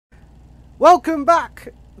Welcome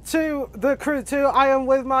back to the Crew 2. I am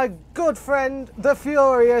with my good friend, the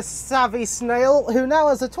Furious Savvy Snail, who now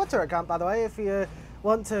has a Twitter account, by the way, if you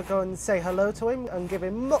want to go and say hello to him and give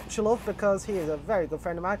him much love because he is a very good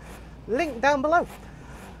friend of mine. Link down below.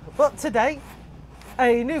 But today,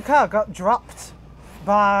 a new car got dropped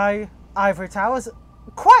by Ivory Towers,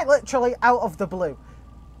 quite literally out of the blue.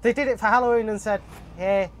 They did it for Halloween and said,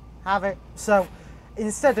 here, have it. So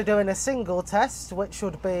instead of doing a single test, which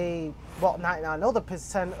would be what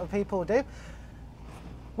 99% of people do,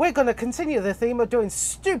 we're going to continue the theme of doing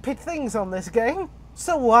stupid things on this game.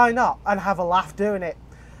 So why not? And have a laugh doing it.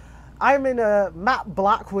 I'm in a matte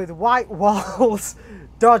black with white walls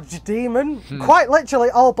Dodge Demon. Quite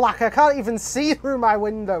literally all black. I can't even see through my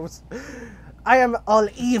windows. I am all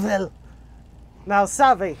evil. Now,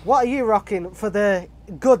 Savvy, what are you rocking for the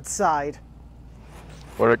good side?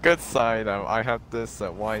 For the good side, I have this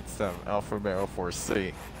white Alfa Romeo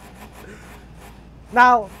 4C.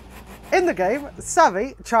 Now, in the game,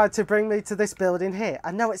 Savvy tried to bring me to this building here.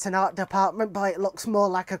 I know it's an art department, but it looks more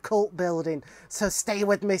like a cult building. So stay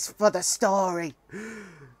with me for the story.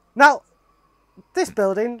 Now, this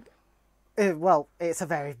building, well, it's a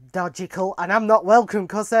very dodgy cult, and I'm not welcome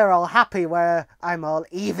because they're all happy where I'm all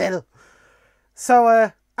evil.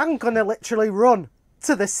 So I'm going to literally run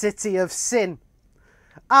to the city of sin.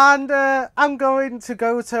 And I'm going to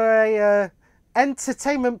go to a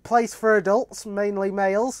entertainment place for adults, mainly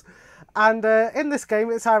males. And in this game,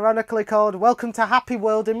 it's ironically called Welcome to Happy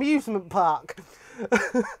World Amusement Park.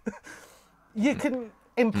 You can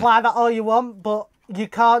imply that all you want, but you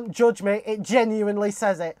can't judge me. It genuinely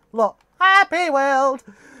says it. Look, Happy World.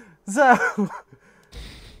 So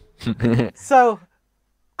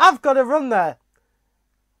I've got to run there.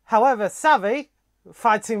 However, Savvy,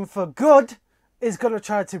 fighting for good, is going to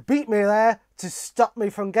try to beat me there to stop me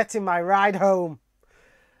from getting my ride home.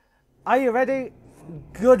 Are you ready?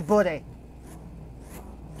 Good buddy.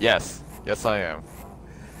 Yes. Yes, I am.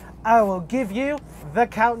 I will give you the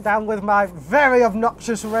countdown with my very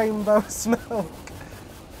obnoxious rainbow smoke.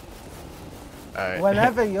 Alright.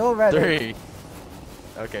 Whenever you're ready.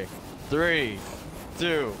 3. Okay. 3,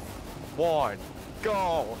 2, 1,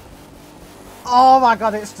 go! Oh my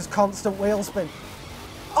god, it's just constant wheel spin.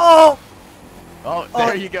 Oh! Oh,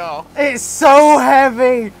 there you go. It's so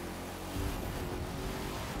heavy.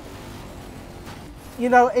 You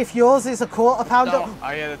know, if yours is a quarter pounder... No,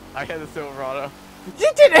 I had a Silverado.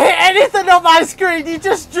 You didn't hit anything on my screen, you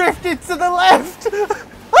just drifted to the left.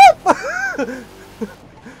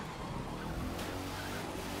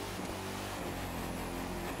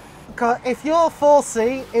 If your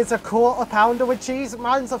 4C is a quarter pounder with cheese,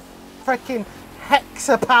 mine's a freaking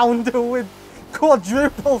hexa pounder with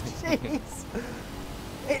quadruple cheese.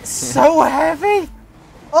 It's so heavy.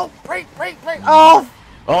 Oh, brake. Oh.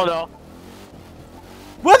 Oh no.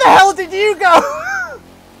 Where the hell did you go?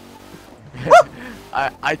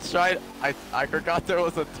 I tried. I forgot there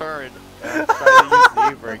was a turn. I tried to use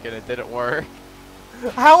the e-brake and it didn't work.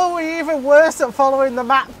 How are we even worse at following the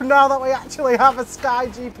map now that we actually have a Sky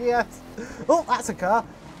GPS? Oh, that's a car.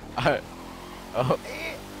 Oh.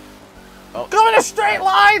 Go in a straight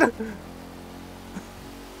line!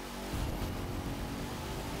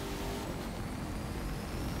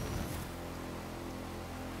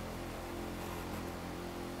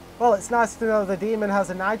 Well, it's nice to know the Demon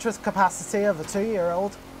has a nitrous capacity of a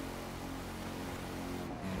 2-year-old.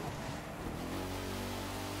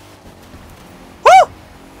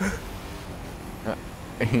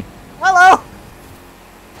 Hello!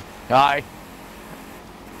 Hi.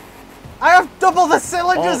 I have double the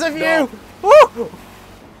cylinders of no. you! Woo!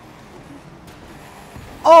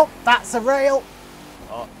 Oh, that's a rail!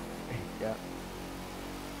 Oh, yeah.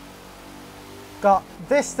 God,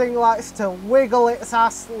 this thing likes to wiggle its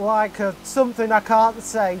ass like something I can't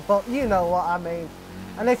say, but you know what I mean.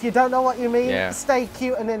 And if you don't know what you mean, stay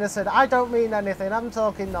cute and innocent. I don't mean anything, I'm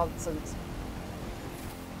talking nonsense.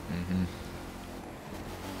 Mm-hmm.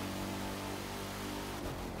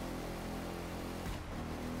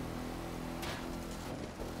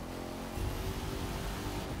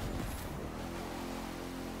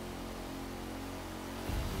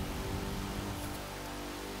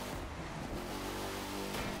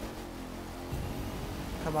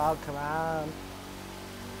 Come on.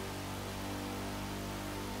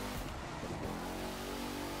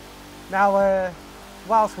 Now,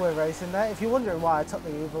 whilst we're racing there, if you're wondering why I took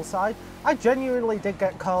the evil side, I genuinely did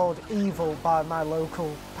get called evil by my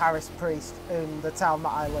local parish priest in the town that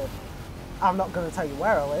I live. I'm not going to tell you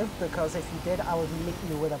where I live, because if you did, I would meet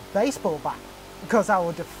you with a baseball bat, because I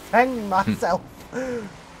would defend myself.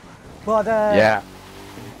 But, yeah.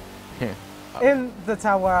 in the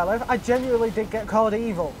town where I live, I genuinely did get called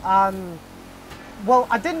evil, and well,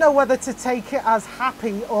 I didn't know whether to take it as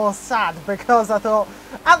happy or sad, because I thought,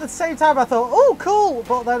 at the same time I thought, oh cool,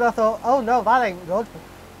 but then I thought, oh no, that ain't good.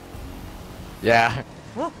 Yeah.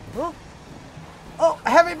 Oh,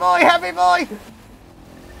 heavy boy, heavy boy!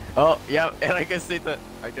 Oh, yeah, and I can see the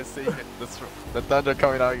thunder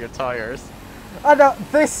coming out of your tires. I know,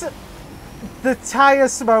 the tyre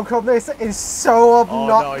smoke on this is so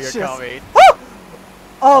obnoxious. Oh no, you're coming.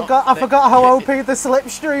 Oh god, I forgot how OP the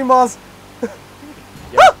slipstream was.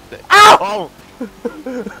 Yeah. Ow! Oh!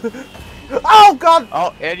 Oh god!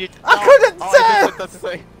 Oh, and you. I couldn't I just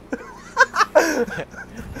hit the same.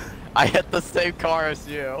 I hit the same car as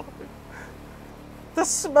you. The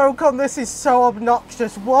smoke on this is so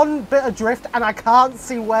obnoxious. One bit of drift and I can't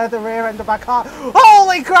see where the rear end of my car.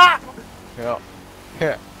 Holy crap!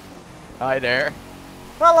 Yeah. Hi there.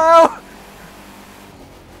 Hello!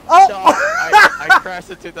 Oh! No, I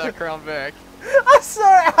crashed into that Crown Vic. I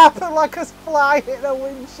saw it happen like a fly hit a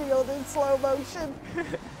windshield in slow motion.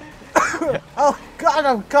 Oh god,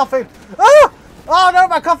 I'm coughing. Oh! Oh no,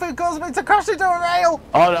 my coughing caused me to crash into a rail.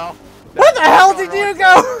 Oh no. Where the hell did you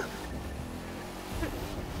go?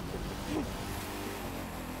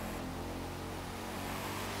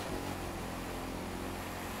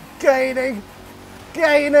 Gaining.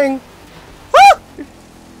 Oh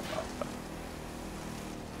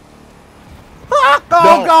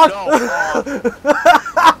No, god!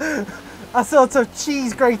 No. I sort of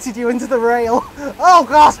cheese grated you into the rail. Oh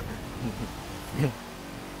god!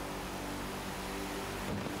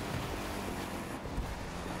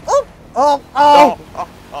 Oh!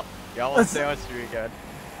 Yeah, I'll stay on street again.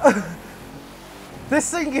 This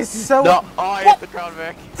thing is so... No, I hit the Crown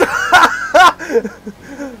Vic.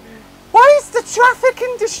 Why is the traffic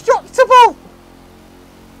indestructible?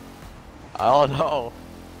 I don't know.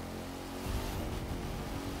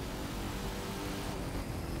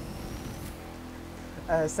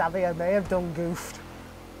 Savvy, I may have done goofed.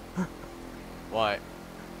 What?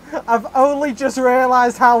 I've only just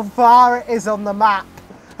realised how far it is on the map.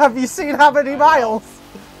 Have you seen how many miles?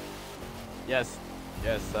 Yes,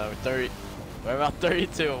 30. We're about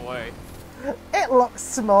 32 away. It looks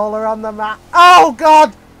smaller on the map. Oh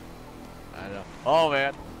god! I know. Oh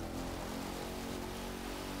man.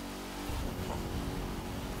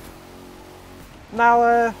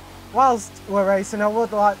 Now, whilst we're racing, I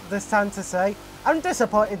would like this time to say, I'm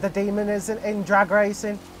disappointed the Demon isn't in drag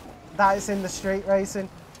racing. That it's in the street racing.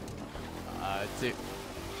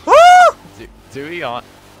 To be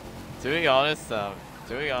honest,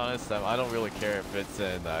 I don't really care if it's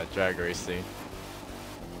in drag racing.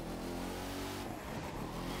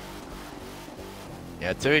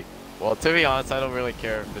 Yeah, to be honest, I don't really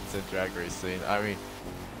care if it's in drag racing. I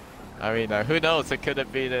mean, who knows? It could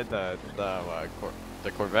have been in the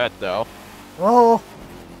Corvette though. Oh.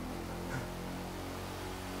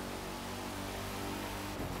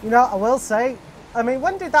 You know, I will say, I mean,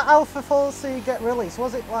 when did that Alpha 4C get released?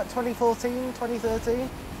 Was it like 2014, 2013?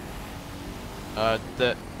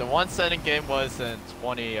 The one set in game was in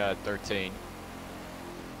 2013.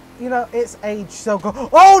 You know, it's aged so good.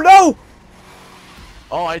 Oh no!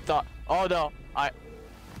 Oh, I thought. Oh no, I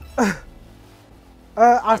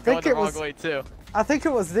think it was. Wrong way too. I think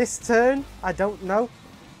it was this turn. I don't know.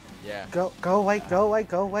 Yeah. Go away, go away,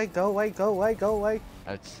 go away, go away, go away, go away.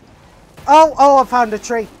 That's... Oh, I found a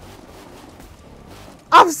tree.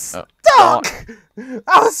 I'm stuck!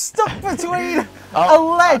 I was stuck between a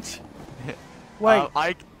ledge. Wait.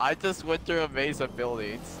 I just went through a maze of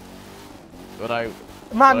buildings.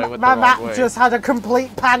 My map just had a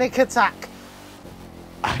complete panic attack.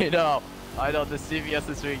 I know, the CVS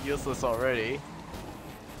is being useless already.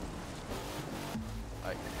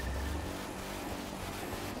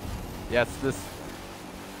 Yes, the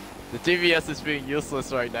TVS is being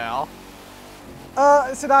useless right now.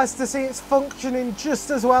 It's nice to see it's functioning just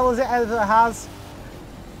as well as it ever has.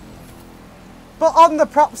 But on the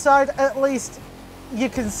prop side, at least you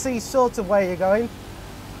can see sort of where you're going.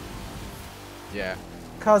 Yeah.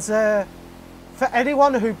 Because for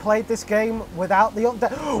anyone who played this game without the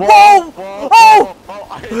update... Whoa! Oh!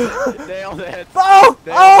 I nailed it! Oh!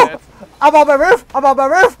 Nailed it. I'm on my roof! I'm on my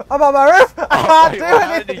roof! I'm on my roof! I can't do anything!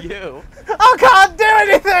 What happened to you? I can't do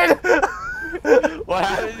anything! What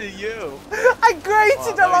happened to you? I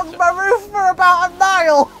grated along my roof for about a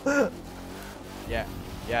mile! Yeah,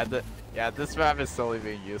 this map is slowly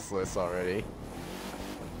being useless already.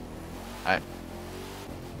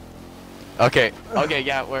 Okay,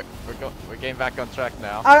 yeah, we're getting back on track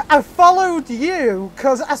now. I followed you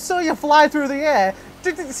because I saw you fly through the air.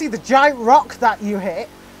 Didn't see the giant rock that you hit.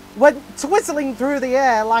 went twizzling through the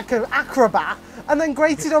air like an acrobat, and then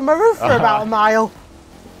grated on my roof for about a mile.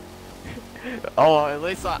 Oh, at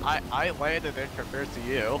least I landed it compared to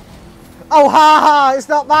you. Oh, ha ha, it's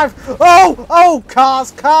not my... Oh,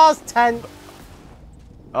 cars, 10.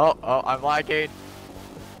 Oh, I'm lagging.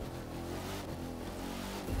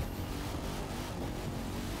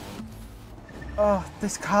 Oh,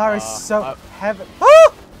 this car is so heavy.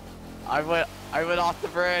 Oh! I went off the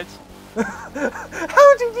bridge.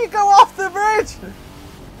 How did you go off the bridge?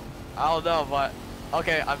 I don't know, but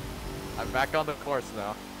okay, I'm back on the course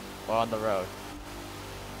now. Or on the road.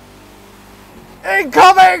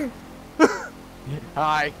 Incoming!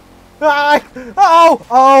 Hi. Hi!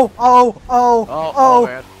 Oh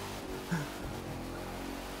man.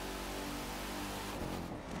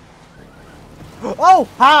 Oh,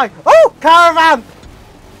 hi! Oh, caravan!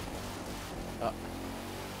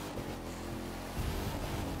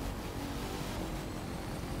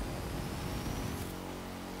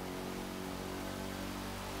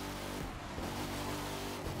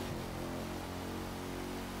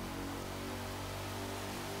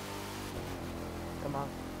 Come on,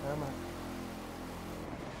 come on.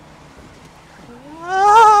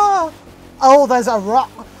 Ah! Oh, there's a rock.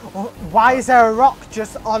 Why is there a rock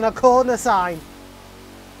just on a corner sign?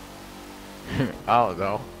 I don't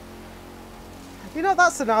know. You know,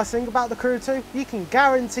 that's the nice thing about the Crew 2. You can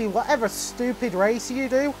guarantee whatever stupid race you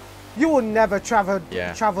do, you will never travel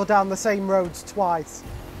down the same roads twice.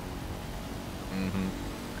 Mm-hmm.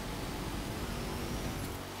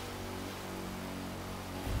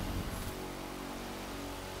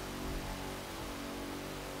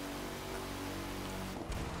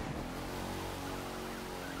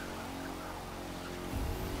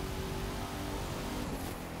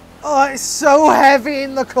 Oh, it's so heavy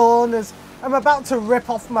in the corners. I'm about to rip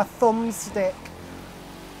off my thumbstick.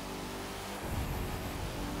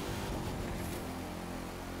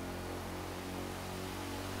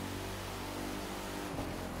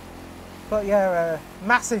 But yeah,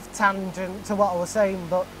 massive tangent to what I was saying,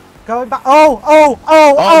 but going back...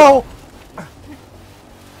 Oh!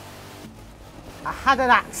 I had an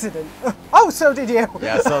accident. Oh, so did you.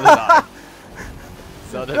 Yeah, so did I.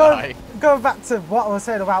 So did I. Going back to what I was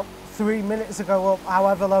saying about 3 minutes ago, or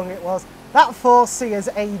however long it was, that 4C has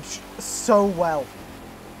aged so well.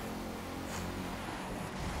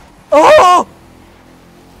 Oh!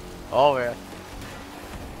 Oh man.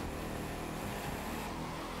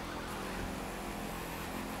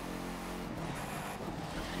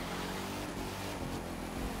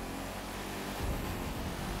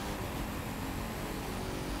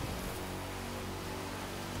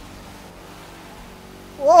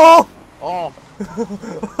 Oh! Oh.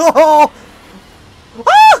 Oh!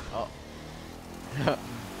 Ah! Oh.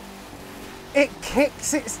 It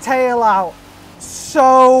kicks its tail out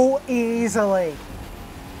so easily.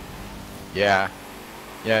 Yeah.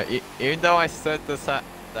 Yeah. Even though I said this that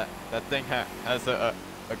thing has a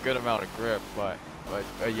good amount of grip, but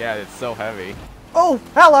yeah, it's so heavy. Oh,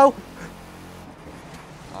 hello.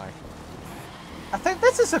 Hi. I think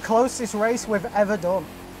this is the closest race we've ever done.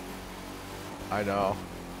 I know.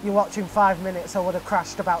 You're watching 5 minutes, I would have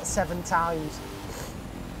crashed about 7 times.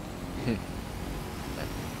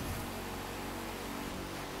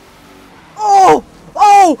 Oh!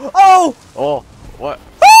 Oh! Oh! Oh! What?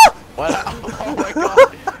 Ah! What? Oh my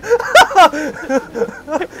god!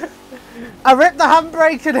 I ripped the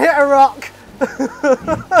handbrake and hit a rock.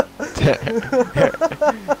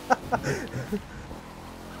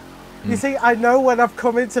 You see, I know when I've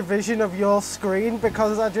come into vision of your screen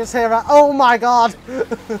because I just hear a, oh my god!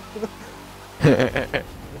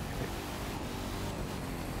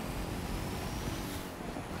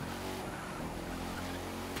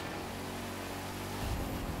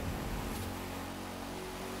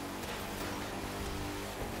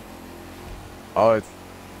 Oh,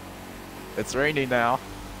 it's raining now.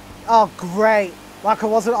 Oh, great! Like I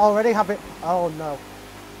wasn't already having... Oh no.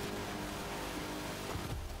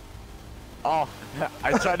 Oh,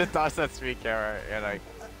 I tried to toss that speed camera and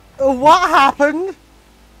What happened?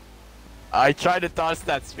 I tried to toss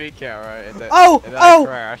that speed camera and then, Oh! and then I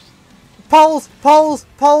crashed. Poles! Poles!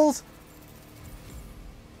 Poles!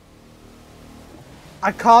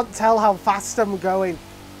 I can't tell how fast I'm going.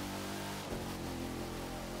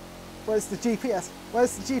 Where's the GPS?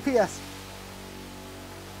 Where's the GPS?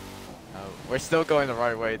 We're still going the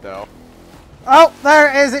right way though. Oh, there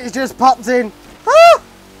it is. It just popped in. Ah!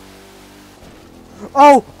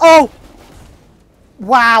 Oh! Oh!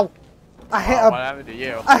 Wow! I hit What happened to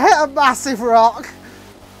you? I hit a massive rock.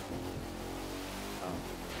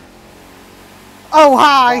 Oh,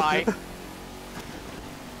 hi! Bye.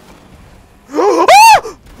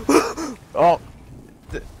 Oh.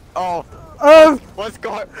 Oh. What's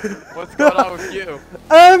going on with you?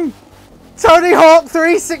 Tony Hawk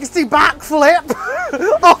 360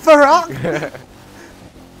 backflip off a rock.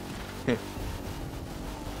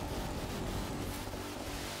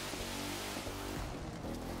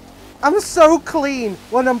 I'm so clean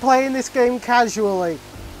when I'm playing this game casually,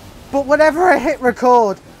 but whenever I hit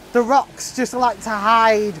record, the rocks just like to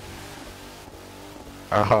hide.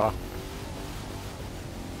 Uh-huh.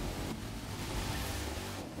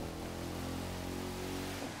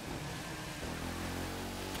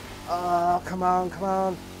 Oh, come on, come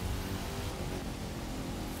on.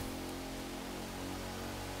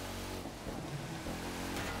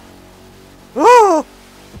 Oh!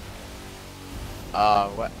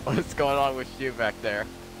 What's going on with you back there?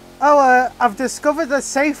 Oh, I've discovered the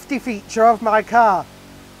safety feature of my car.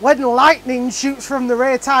 When lightning shoots from the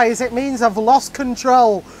rear tyres, it means I've lost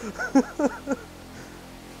control.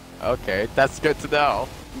 Okay, that's good to know.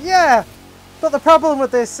 Yeah, but the problem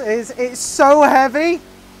with this is it's so heavy.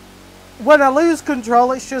 When I lose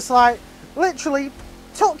control, it's just like, literally,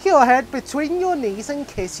 tuck your head between your knees and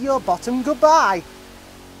kiss your bottom goodbye.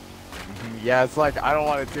 Yeah, it's like, I don't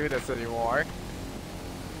want to do this anymore.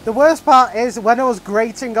 The worst part is when I was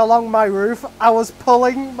grating along my roof, I was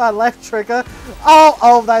pulling my left trigger.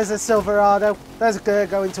 Oh, there's a Silverado. There's a girl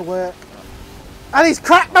going to work. And he's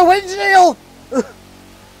cracked my windshield!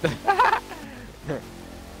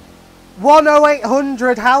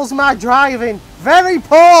 10800, how's my driving? Very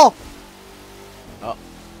poor!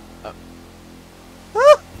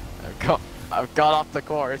 I've got off the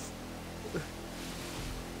course.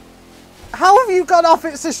 How have you got off?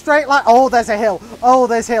 It's a straight line. Oh, there's a hill. Oh,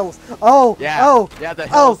 there's hills. Oh, yeah. Yeah, the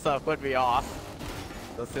hill stuff would be off.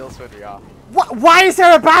 Those hills would be off. Why is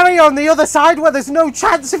there a barrier on the other side where there's no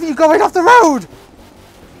chance of you going off the road?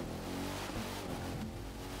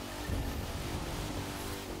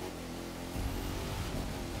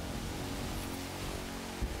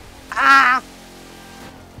 Ah!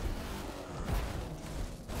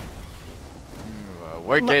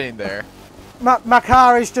 We're getting there. My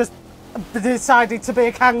car is just decided to be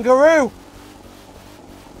a kangaroo.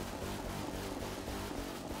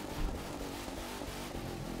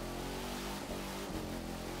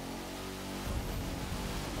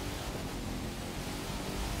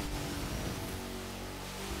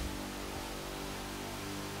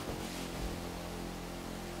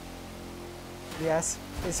 Yes,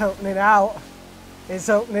 it's opening out. It's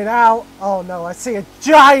opening out. Oh no, I see a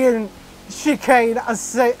giant chicane as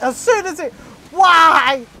soon as it...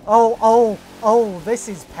 Why? Oh, this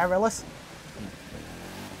is perilous.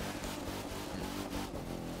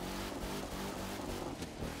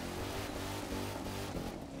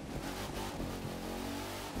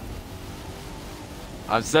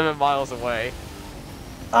 I'm 7 miles away.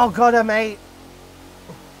 Oh god, mate.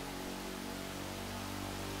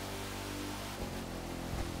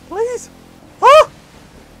 Please. Oh!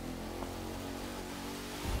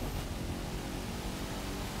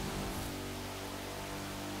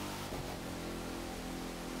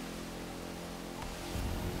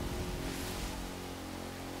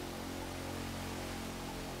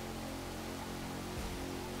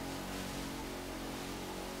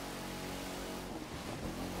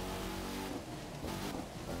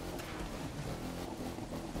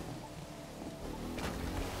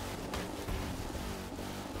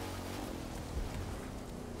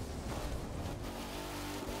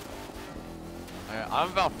 I'm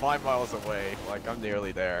about 5 miles away. Like, I'm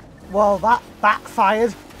nearly there. Well, that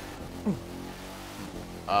backfired.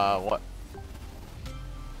 What?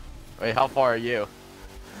 Wait, how far are you?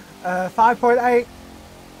 5.8.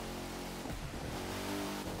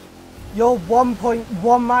 You're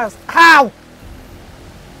 1.1 miles. How?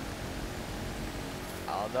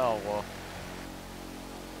 I don't know, well...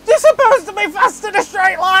 You're supposed to be fast in a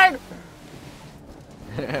straight line!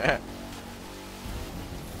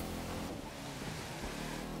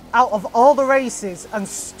 Out of all the races and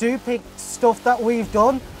stupid stuff that we've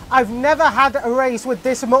done, I've never had a race with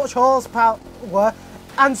this much horsepower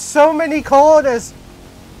and so many corners.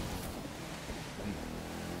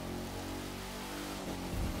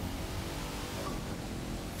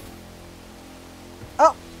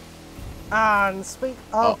 Oh, and speak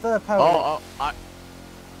of the pony.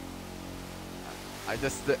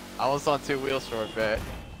 I was on 2 wheels for a bit.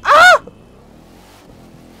 Ah!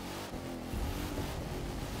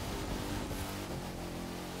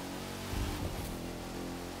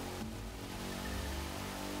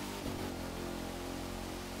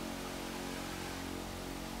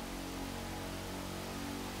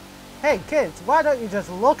 Hey kids, why don't you just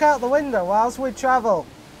look out the window whilst we travel?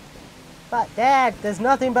 But Dad, there's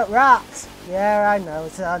nothing but rocks. Yeah, I know,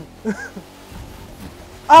 son.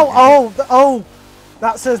 Oh!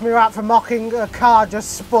 That serves me right for mocking a car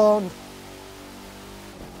just spawned.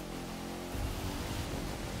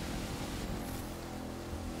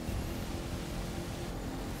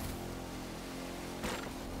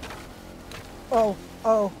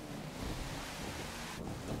 Oh.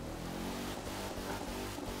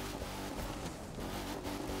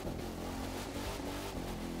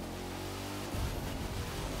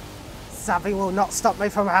 Savvy will not stop me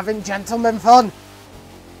from having gentleman fun.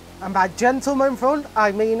 And by gentleman fun,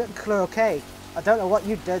 I mean croquet. I don't know what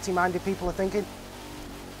you dirty-minded people are thinking.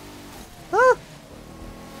 Huh?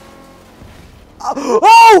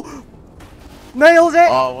 Oh! Nailed it!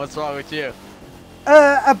 Oh, what's wrong with you?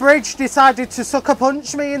 A bridge decided to sucker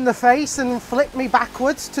punch me in the face and flip me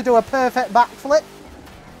backwards to do a perfect backflip.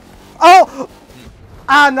 Oh!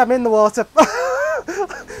 And I'm in the water.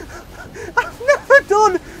 I've never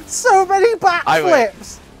done so many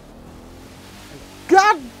backflips.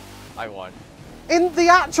 God! I won. In the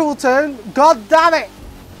actual turn, god damn it!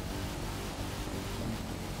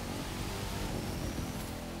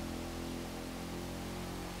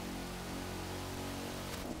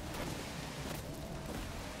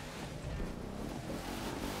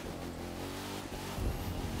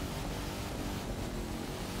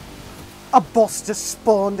 A bus just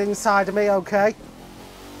spawned inside of me, okay?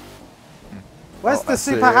 Where's the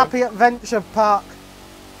Super Happy Adventure Park?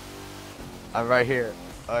 I'm right here.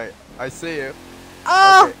 I see you.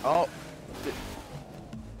 Ah! Okay.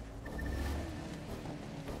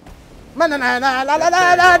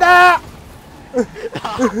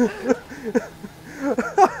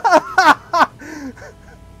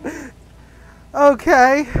 Oh.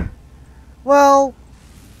 Okay. Well,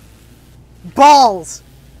 balls.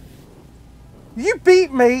 You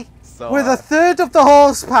beat me with a third of the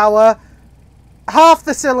horsepower, half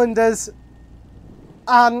the cylinders,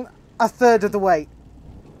 and a third of the weight.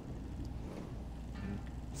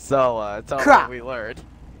 So, tell me Crap. what we learned.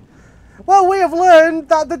 Well, we have learned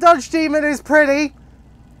that the Dodge Demon is pretty,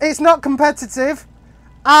 it's not competitive,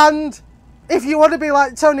 and if you want to be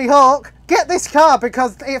like Tony Hawk, get this car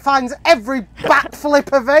because it finds every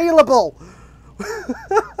backflip available.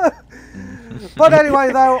 But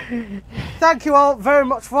anyway, though, thank you all very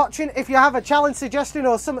much for watching. If you have a challenge suggestion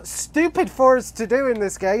or something stupid for us to do in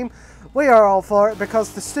this game, we are all for it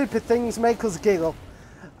because the stupid things make us giggle.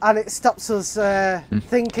 And it stops us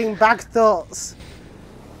thinking bad thoughts.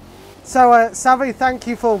 So, Savvy, thank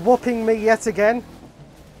you for whooping me yet again.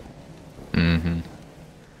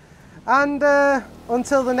 And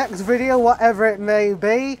until the next video, whatever it may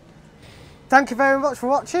be, thank you very much for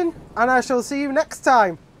watching, and I shall see you next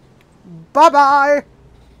time. Bye-bye!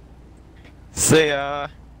 See ya!